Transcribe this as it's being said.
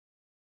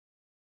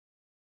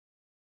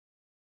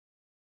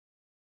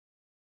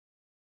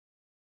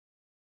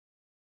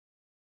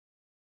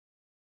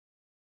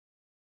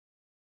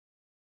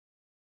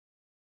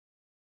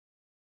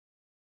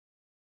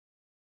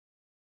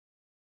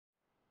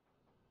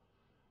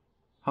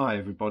Hi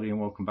everybody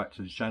and welcome back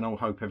to the channel.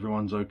 Hope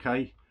everyone's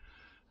okay,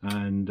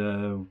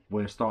 and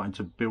we're starting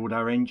to build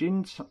our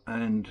engines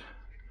and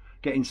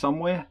getting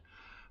somewhere.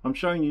 I'm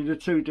showing you the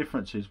two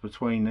differences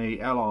between the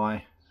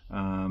Li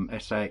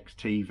SX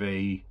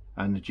TV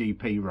and the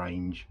GP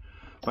range.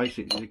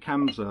 Basically the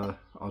cams are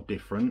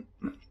different.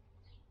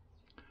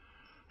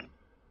 The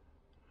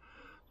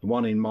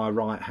one in my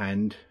right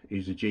hand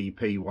is a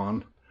GP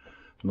one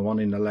and the one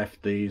in the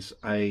left is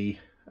a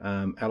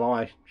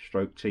Li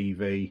stroke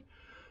TV.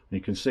 You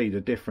can see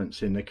the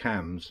difference in the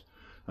cams,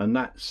 and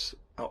that's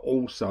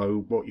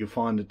also what you'll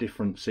find the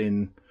difference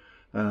in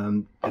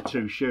the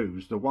two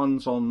shoes. The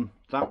ones on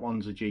that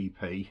one's a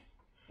GP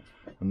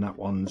and that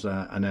one's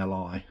an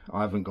Li.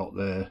 I haven't got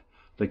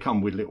they come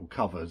with little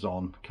covers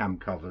on, cam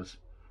covers,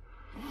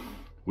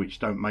 which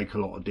don't make a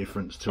lot of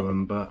difference to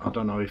them, but I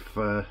don't know if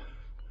I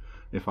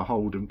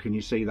hold them, can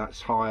you see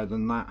that's higher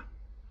than that?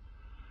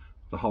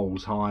 The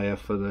hole's higher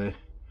for the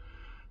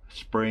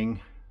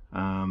spring.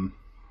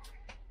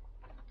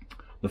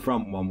 The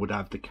front one would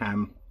have the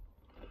cam.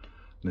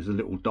 There's a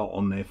little dot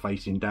on there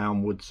facing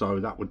downwards, so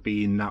that would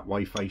be in that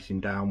way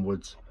facing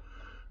downwards,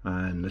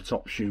 and the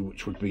top shoe,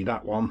 which would be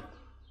that one,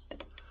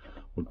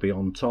 would be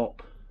on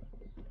top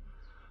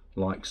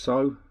like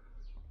so.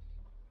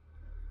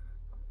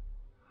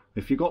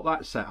 If you got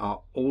that set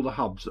up, all the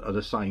hubs are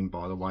the same,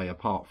 by the way,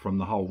 apart from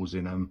the holes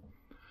in them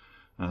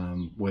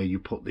where you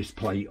put this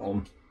plate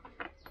on.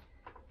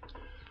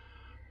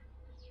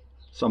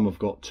 Some have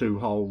got two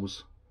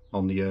holes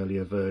on the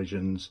earlier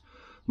versions.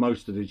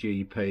 Most of the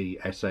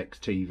GP, SX,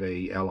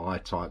 TV, Li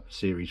type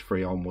series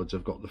 3 onwards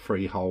have got the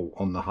 3 hole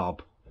on the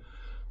hub,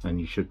 and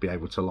you should be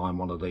able to line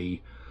one of the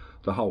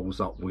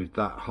holes up with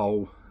that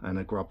hole and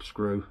a grub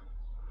screw,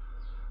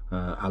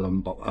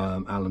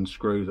 Allen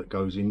screw that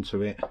goes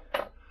into it.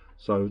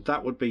 So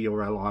that would be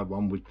your Li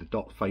one with the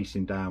dot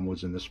facing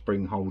downwards and the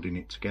spring holding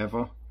it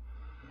together,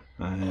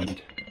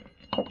 and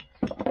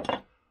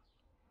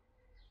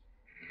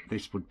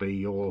this would be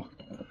your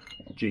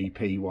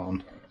GP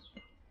one.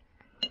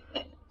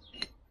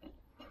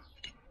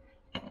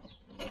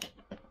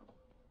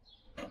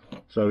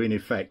 So in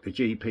effect the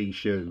GP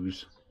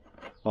shoes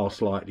are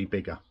slightly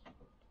bigger.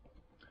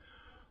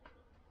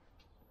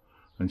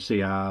 And see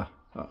how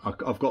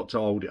I've got to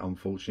hold it,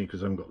 unfortunately,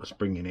 because I haven't got the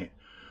spring in it,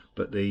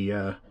 but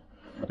the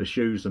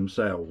shoes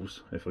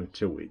themselves, if I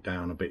tilt it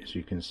down a bit so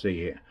you can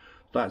see it,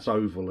 that's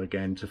oval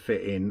again to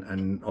fit in,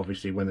 and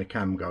obviously when the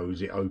cam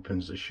goes it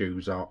opens the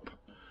shoes up.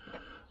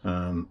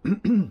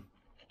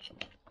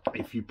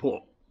 If you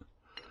put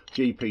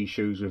GP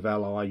shoes with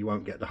Li, you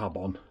won't get the hub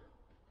on.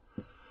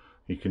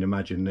 You can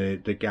imagine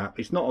the gap.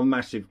 It's not a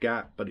massive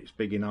gap, but it's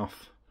big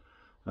enough.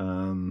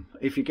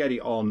 If you get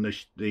it on,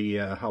 the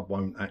hub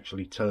won't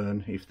actually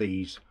turn if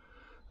these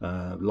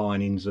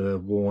linings are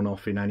worn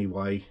off in any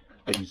way.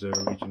 These are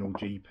original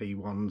GP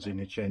ones in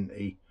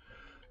Achenti,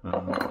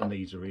 and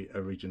these are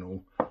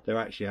original. They're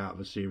actually out of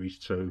a series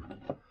 2,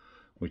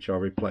 which I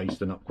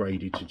replaced and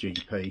upgraded to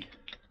GP.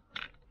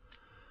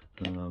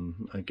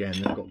 Again,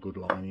 they've got good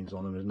linings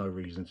on them. There's no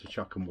reason to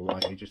chuck them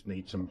away. They just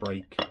need some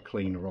brake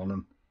cleaner on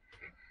them.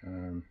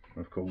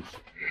 Of course,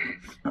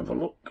 have a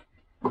look.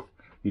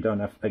 You don't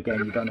have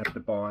to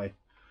buy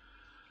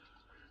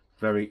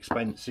very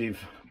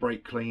expensive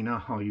brake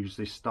cleaner. I'll use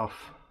this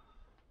stuff.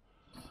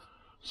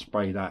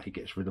 Spray that, it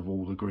gets rid of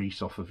all the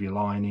grease off of your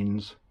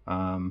linings.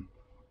 On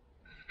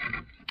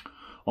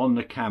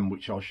the cam,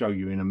 which I'll show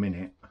you in a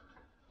minute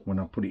when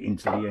I put it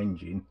into the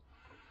engine,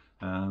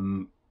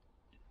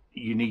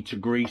 you need to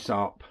grease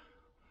up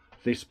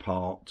this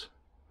part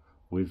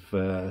with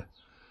LM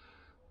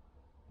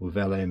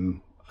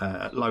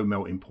low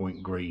melting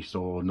point grease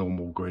or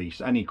normal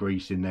grease. Any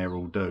grease in there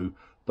will do,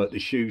 but the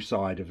shoe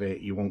side of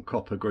it, you want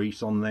copper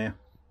grease on there.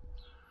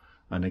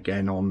 And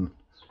again on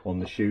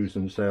the shoes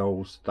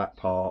themselves, that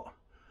part,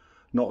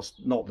 not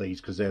these,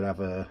 because they'll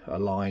have a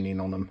lining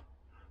on them,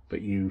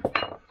 but you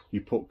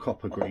put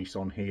copper grease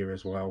on here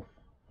as well,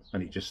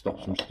 and it just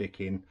stops them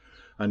sticking.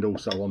 And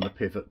also on the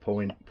pivot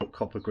point, put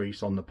copper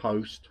grease on the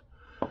post.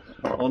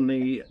 On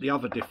the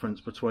other difference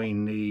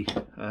between the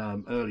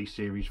early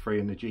series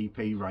 3 and the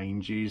GP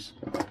range is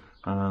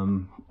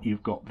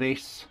you've got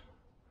this.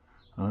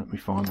 Let me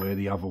find where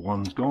the other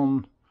one's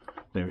gone.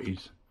 There it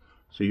is.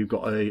 So you've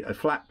got a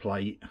flat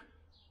plate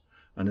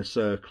and a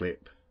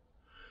circlip,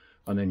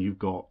 and then you've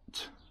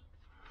got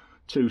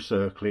 2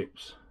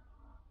 circlips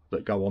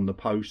that go on the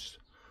post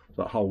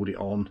that hold it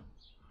on.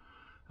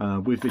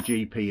 With the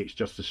GP, it's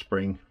just a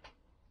spring,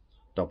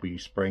 W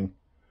spring,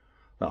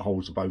 that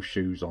holds both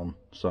shoes on.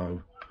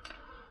 So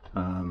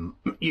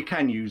you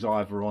can use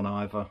either on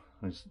either.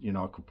 As you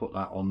know, I could put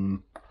that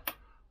on.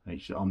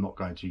 I'm not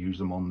going to use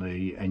them on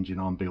the engine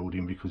I'm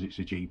building because it's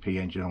a GP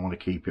engine. I want to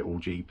keep it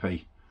all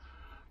GP.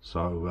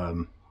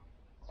 So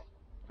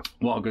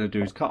what I'm going to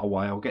do is cut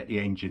away. I'll get the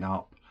engine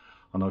up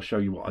and I'll show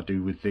you what I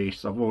do with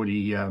this. I've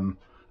already,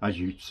 as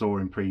you saw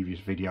in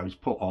previous videos,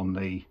 put on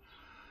the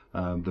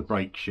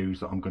brake shoes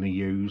that I'm going to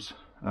use.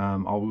 I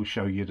will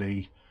show you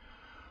the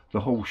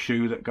whole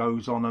shoe that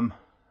goes on them.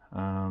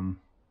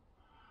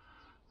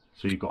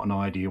 so you've got an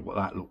idea what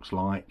that looks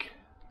like.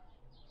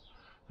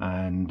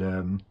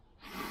 And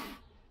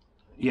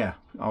yeah,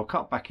 I'll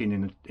cut back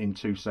in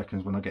 2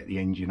 seconds when I get the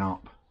engine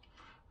up,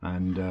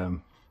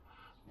 and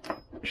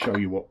show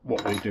you what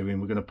we're doing.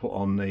 We're going to put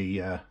on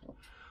the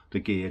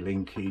gear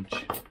linkage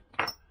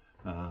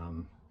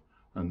and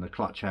the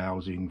clutch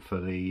housing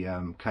for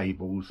the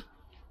cables.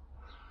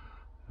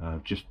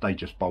 They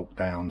just bolt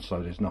down,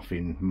 so there's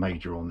nothing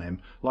major on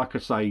them. Like I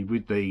say,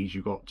 with these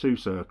you've got 2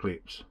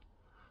 circlips,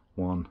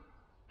 one,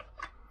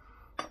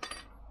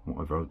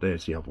 whatever,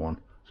 there's the other one.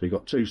 So you've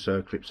got 2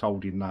 circlips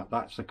holding that.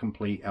 That's a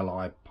complete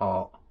Li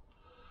part.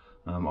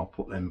 I'll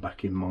put them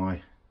back in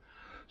my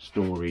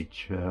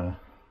storage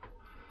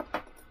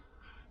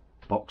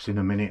box in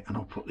a minute, and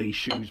I'll put these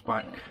shoes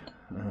back.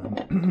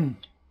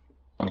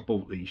 I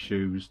bought these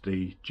shoes,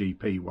 the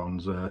GP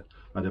ones. I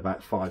had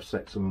about 5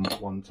 sets of them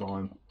at one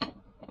time.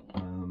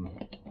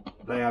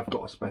 They have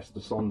got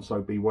asbestos on,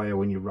 so beware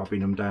when you're rubbing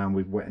them down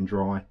with wet and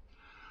dry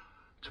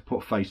to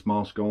put a face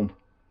mask on.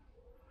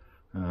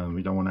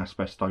 We don't want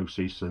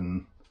asbestosis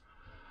and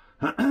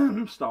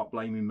start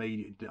blaming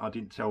me, I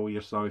didn't tell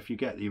you. So if you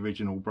get the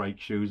original brake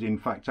shoes, in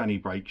fact any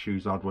brake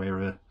shoes, I'd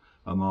wear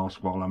a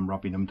mask while I'm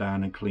rubbing them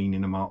down and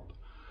cleaning them up,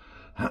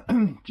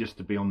 just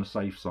to be on the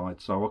safe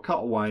side. So I'll cut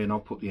away and I'll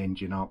put the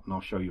engine up, and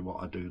I'll show you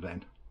what I do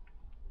then.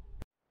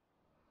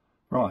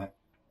 Right,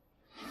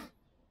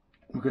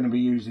 we're going to be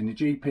using the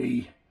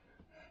GP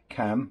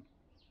cam,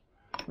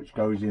 which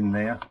goes in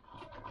there,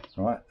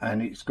 right,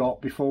 and it's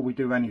got, before we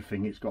do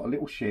anything, it's got a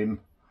little shim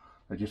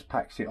that just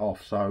packs it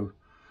off. So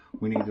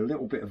we need a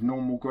little bit of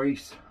normal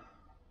grease,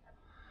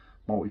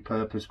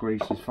 multi-purpose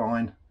grease is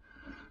fine,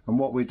 and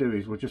what we do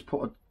is we'll just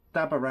put a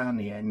dab around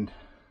the end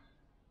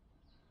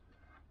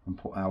and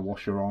put our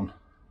washer on,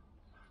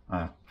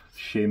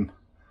 shim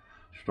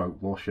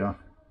stroke washer,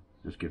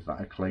 just gives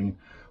that a clean.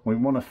 We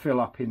want to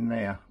fill up in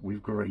there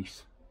with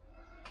grease,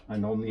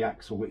 and on the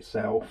axle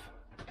itself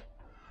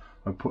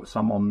I'll put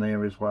some on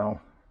there as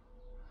well.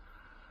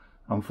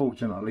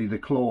 Unfortunately the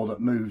claw that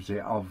moves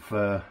it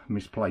I've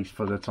misplaced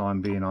for the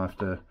time being. I have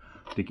to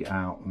dig it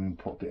out and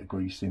put a bit of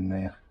grease in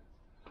there,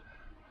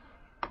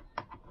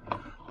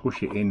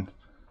 push it in,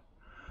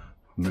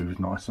 moves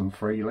nice and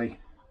freely,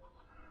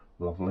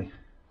 lovely.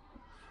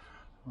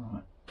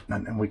 Right.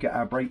 And then we get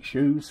our brake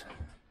shoes,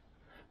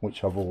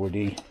 which I've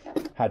already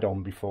had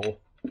on before.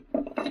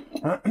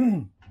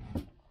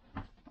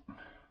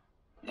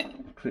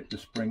 Clip the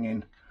spring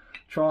in.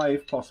 Try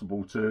if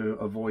possible to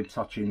avoid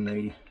touching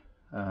the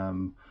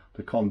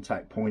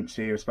contact points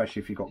here,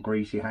 especially if you've got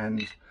greasy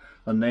hands.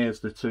 And there's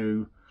the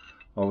 2,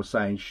 I was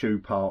saying, shoe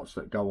parts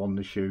that go on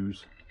the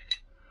shoes.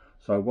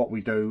 So what we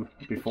do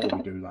before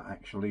we do that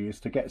actually is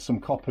to get some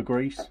copper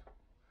grease,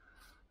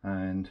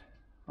 and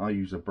I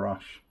use a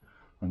brush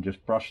and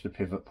just brush the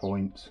pivot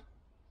points.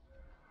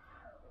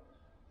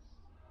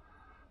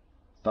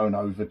 Don't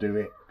overdo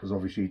it, because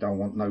obviously you don't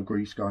want no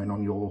grease going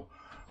on your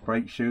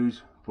brake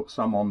shoes. Put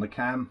some on the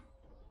cam,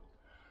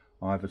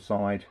 either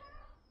side.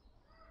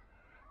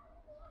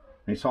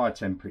 It's high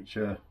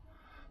temperature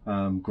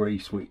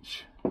grease,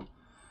 which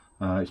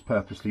is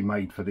purposely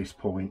made for this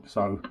point.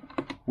 So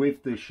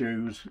with the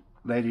shoes,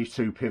 they're these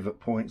 2 pivot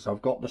points.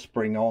 I've got the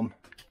spring on,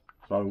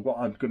 so what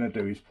I'm going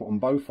to do is put them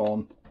both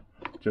on,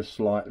 just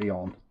slightly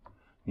on.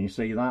 Can you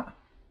see that?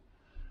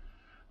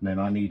 And then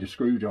I need a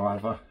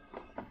screwdriver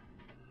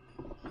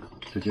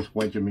to just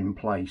wedge them in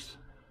place.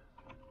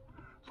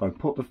 So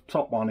put the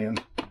top one in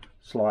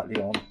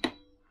slightly on,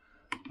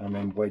 and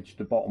then wedge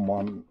the bottom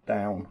one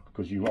down,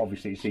 because you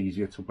obviously it's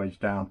easier to wedge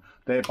down.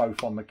 They're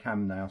both on the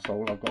cam now, so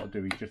all I've got to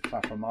do is just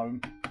tap them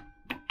home.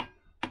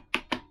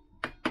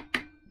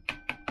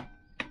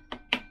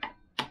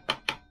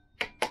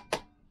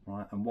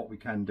 Right, and what we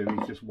can do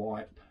is just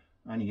wipe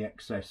any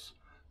excess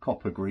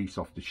copper grease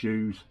off the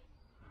shoes.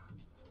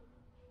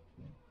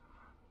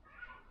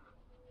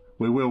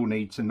 We will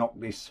need to knock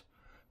this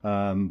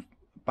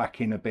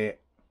back in a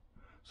bit,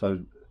 so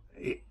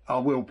I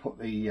will put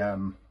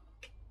the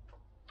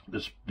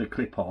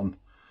clip on,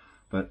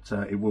 but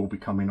it will be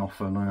coming off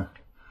on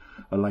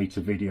a later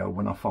video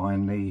when I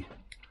find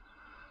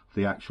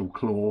the actual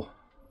claw.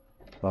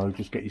 So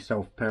just get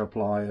yourself a pair of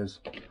pliers,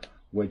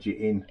 wedge it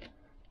in.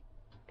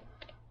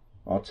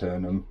 I'll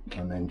turn them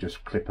and then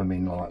just clip them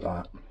in like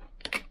that,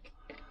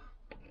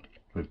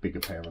 with a bigger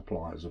pair of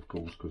pliers of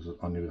course, because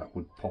I knew that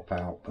would pop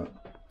out, but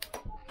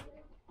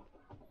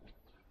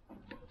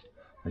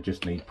they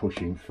just need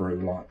pushing through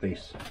like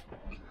this.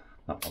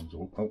 That one's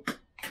all, oh,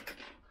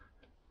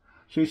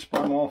 she's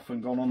sprung off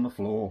and gone on the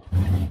floor.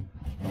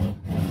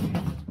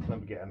 Let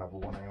me get another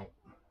one out.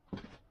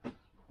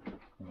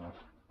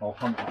 I'll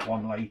hunt that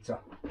one later.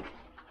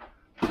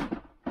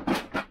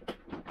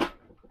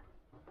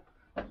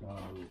 So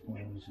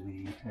when's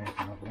here's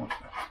another one.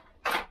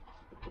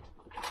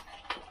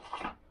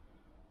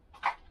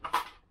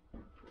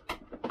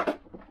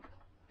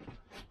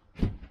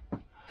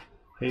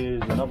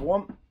 Here's another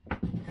one.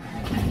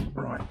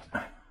 Right,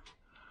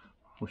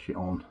 push it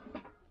on.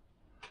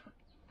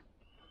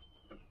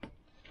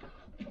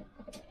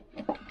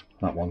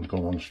 That one's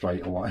gone on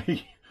straight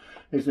away.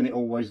 Isn't it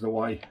always the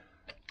way?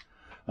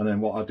 And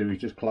then what I do is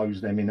just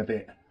close them in a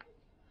bit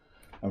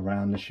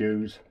around the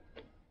shoes.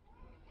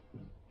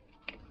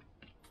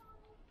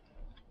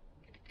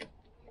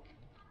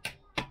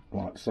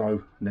 Like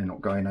so, they're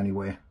not going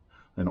anywhere,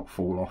 they're not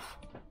fall off.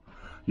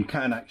 You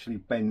can actually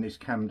bend this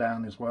cam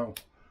down as well,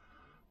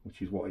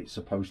 which is what it's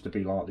supposed to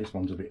be like. This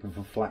one's a bit of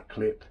a flat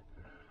clip.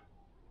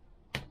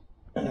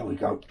 There we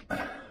go.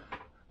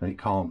 And it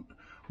can't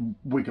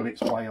wiggle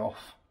its way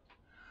off.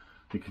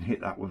 You can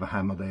hit that with a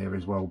hammer there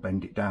as well,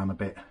 bend it down a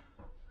bit.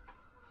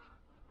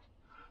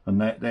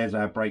 And there's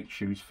our brake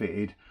shoes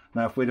fitted.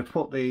 Now if we'd have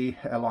put the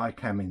Li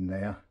cam in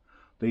there,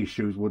 these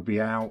shoes would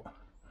be out.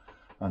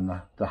 And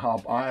the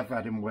hub, I have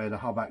had them where the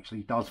hub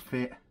actually does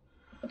fit,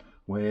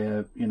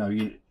 where, you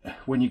know,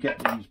 when you get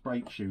these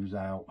brake shoes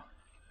out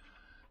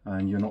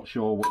and you're not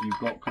sure what you've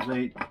got, because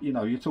they, you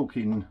know, you're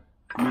talking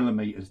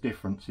millimeters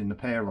difference in the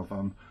pair of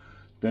them.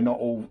 They're not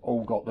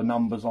all got the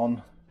numbers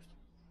on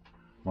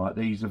like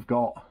these have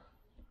got.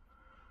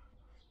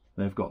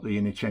 They've got the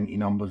Innocenti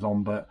numbers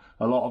on, but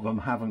a lot of them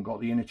haven't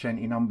got the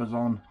Innocenti numbers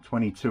on.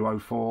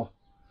 2204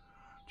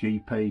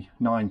 GP,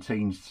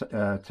 19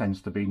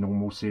 tends to be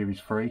normal series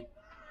 3.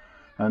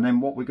 And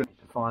then what we're going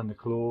to find the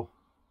claw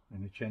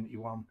in the Innocenti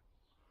one.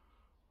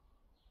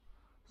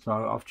 So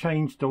I've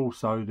changed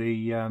also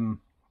the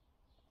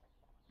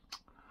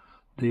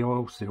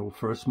oil seal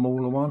for a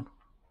smaller one.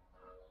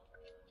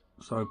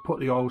 So put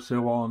the oil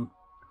seal on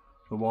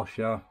the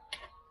washer,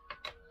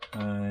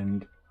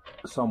 and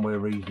somewhere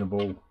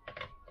reasonable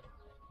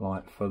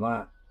like for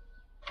that.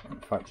 In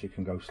fact, you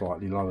can go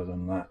slightly lower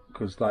than that,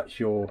 because that's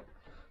your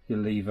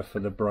lever for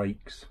the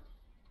brakes.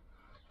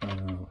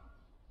 And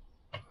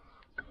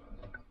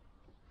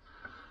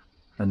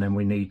then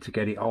we need to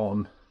get it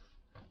on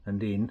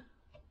and in,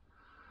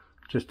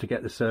 just to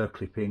get the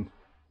circlip in,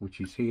 which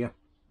is here.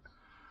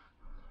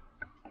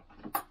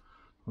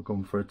 I've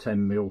gone for a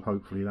 10mm,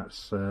 hopefully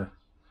that's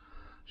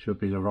should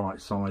be the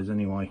right size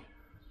anyway.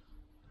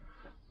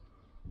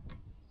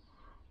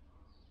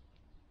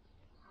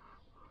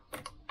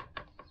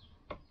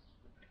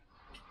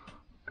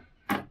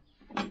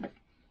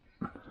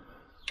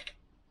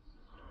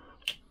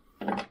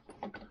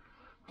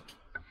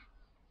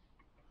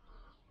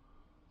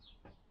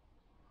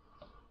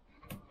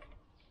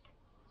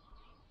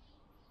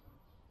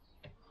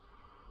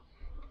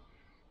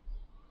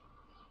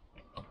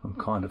 I'm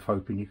kind of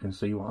hoping you can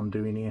see what I'm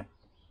doing here.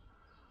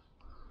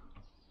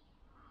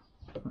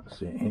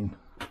 That's it in.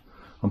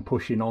 I'm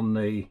pushing on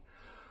the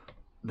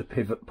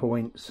pivot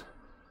points.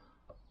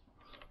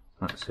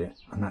 That's it,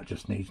 and that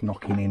just needs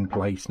knocking in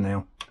place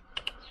now.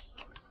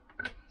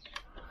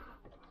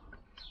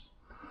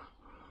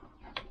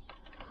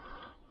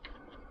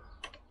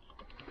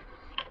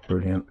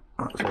 Brilliant,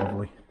 that's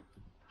lovely.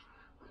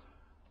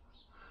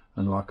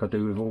 And like I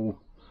do with all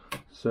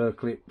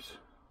circlips,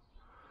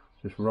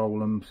 just roll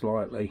them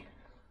slightly.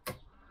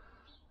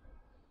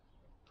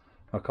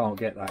 I can't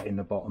get that in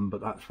the bottom,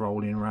 but that's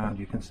rolling around.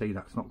 You can see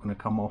that's not going to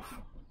come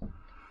off.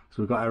 So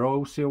we've got our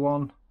oil seal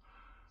on,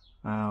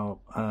 our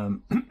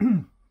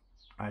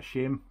our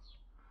shim,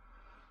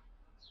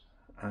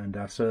 and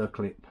our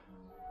circlip.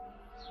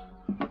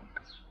 And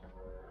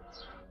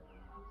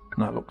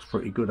that looks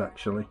pretty good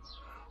actually.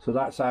 So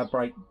that's our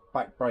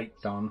back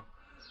brake done.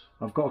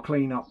 I've got to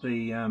clean up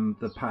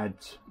the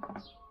pads,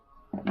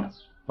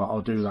 but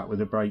I'll do that with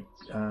the brake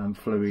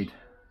fluid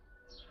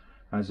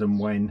as and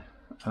when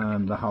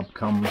the hub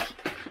comes.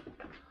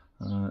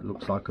 It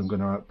looks like I'm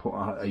going to put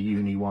a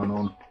uni one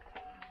on.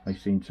 They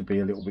seem to be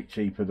a little bit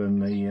cheaper than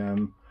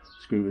the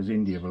Scooters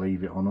India,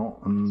 believe it or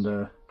not,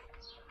 and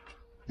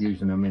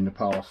using them in the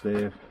past,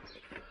 they're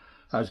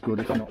as good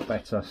if not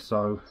better.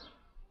 So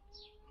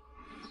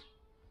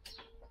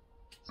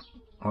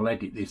I'll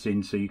edit this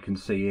in so you can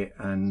see it,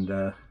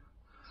 and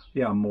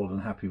yeah, I'm more than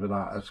happy with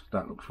that.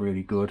 That looks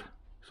really good.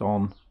 It's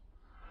on,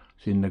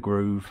 it's in the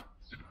groove.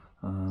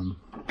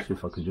 See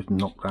if I can just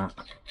knock that.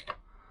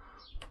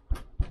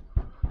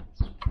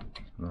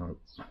 No,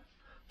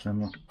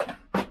 camera.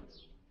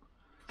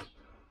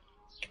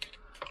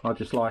 I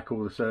just like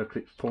all the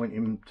circlips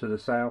pointing to the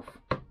south.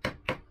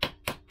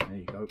 There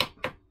you go.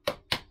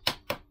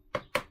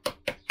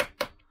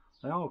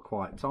 They are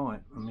quite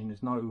tight. I mean,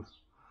 there's no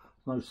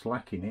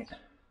slack in it.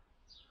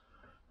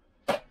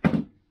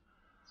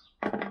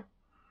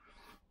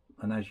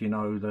 And as you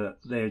know, that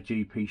they're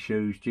GP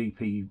shoes,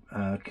 GP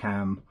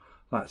cam.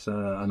 That's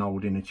an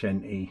old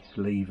Innocenti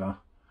lever.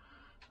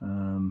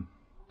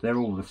 They're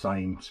all the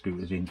same.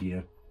 Scooters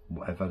India,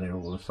 whatever. They're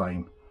all the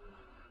same.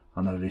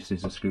 I know this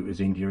is a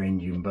Scooters India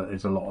engine, but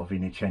there's a lot of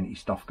Innocenti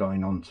stuff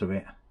going on to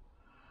it.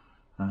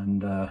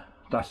 And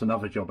that's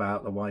another job out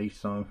of the way.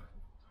 So,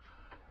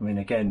 I mean,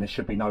 again, there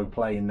should be no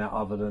play in that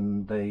other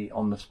than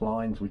on the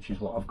splines, which is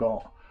what I've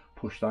got.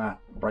 Push that,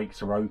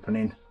 brakes are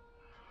opening.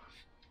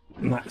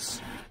 And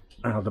that's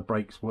how the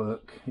brakes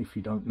work, if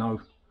you don't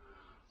know.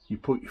 You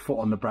put your foot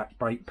on the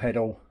brake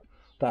pedal,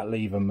 that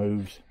lever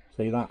moves,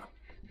 see that?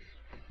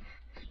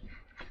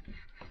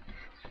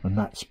 And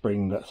that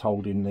spring that's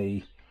holding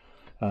the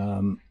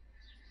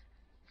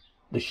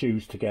the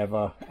shoes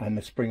together, and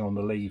the spring on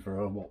the lever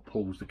are what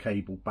pulls the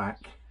cable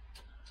back.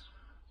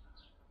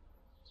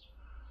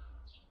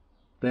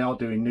 They are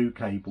doing new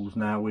cables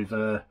now with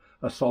a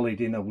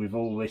solid inner with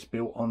all this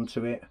built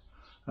onto it.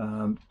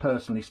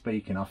 Personally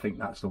speaking, I think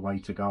that's the way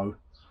to go.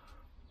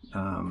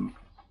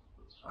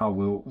 I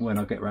will, when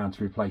I get round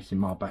to replacing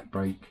my back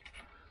brake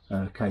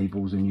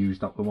cables and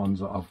used up the ones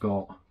that I've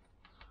got,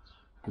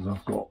 because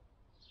I've got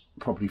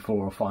probably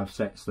 4 or 5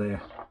 sets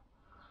there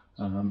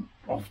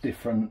of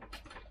different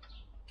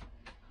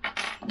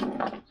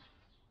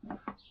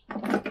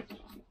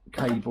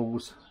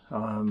cables.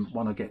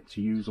 When I get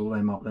to use all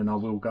them up, then I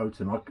will go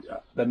to them.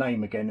 The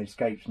name again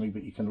escapes me,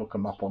 but you can look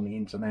them up on the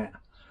internet.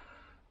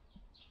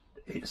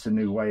 It's a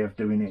new way of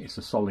doing it. It's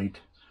a solid,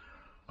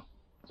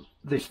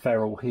 this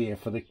ferrule here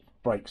for the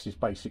brakes is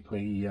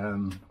basically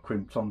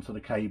crimped onto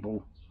the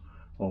cable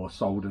or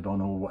soldered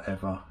on or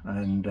whatever,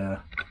 and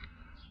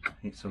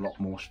it's a lot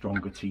more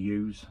stronger to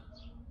use.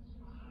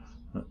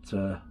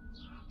 But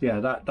yeah,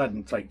 that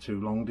didn't take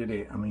too long, did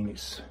it? I mean,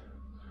 it's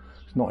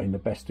not in the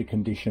best of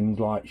conditions,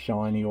 like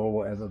shiny or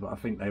whatever, but I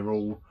think they're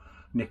all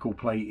nickel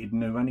plated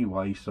new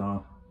anyway,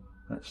 so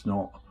that's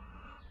not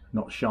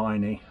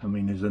shiny. I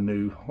mean, there's a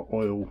new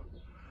oil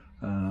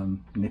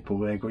nipple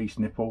there, grease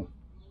nipple.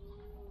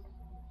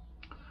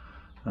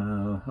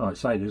 Like I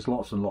say, there's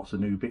lots and lots of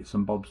new bits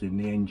and bobs in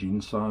the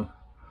engine, so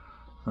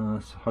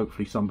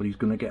hopefully somebody's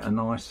going to get a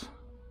nice,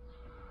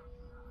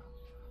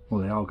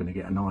 well, they are going to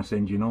get a nice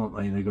engine, aren't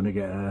they? They're going to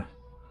get a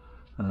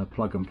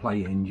plug and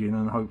play engine,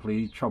 and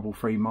hopefully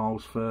trouble-free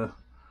miles for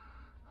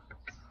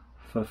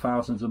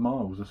thousands of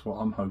miles. That's what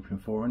I'm hoping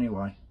for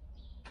anyway.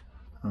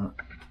 I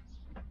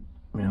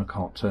mean, I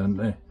can't turn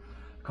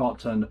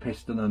the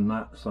piston and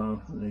that,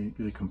 so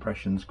the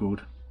compression's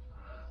good.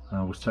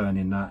 I was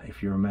turning that,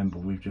 if you remember,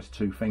 with just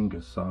 2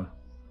 fingers, so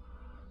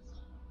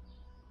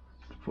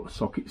put a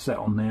socket set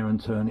on there and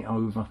turn it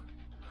over.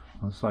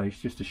 I say, it's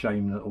just a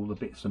shame that all the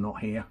bits are not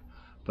here,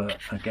 but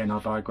again, I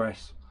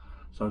digress.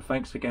 So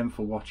thanks again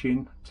for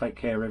watching. Take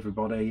care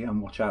everybody,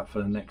 and watch out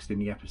for the next in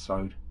the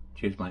episode.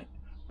 Cheers mate,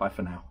 bye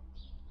for now.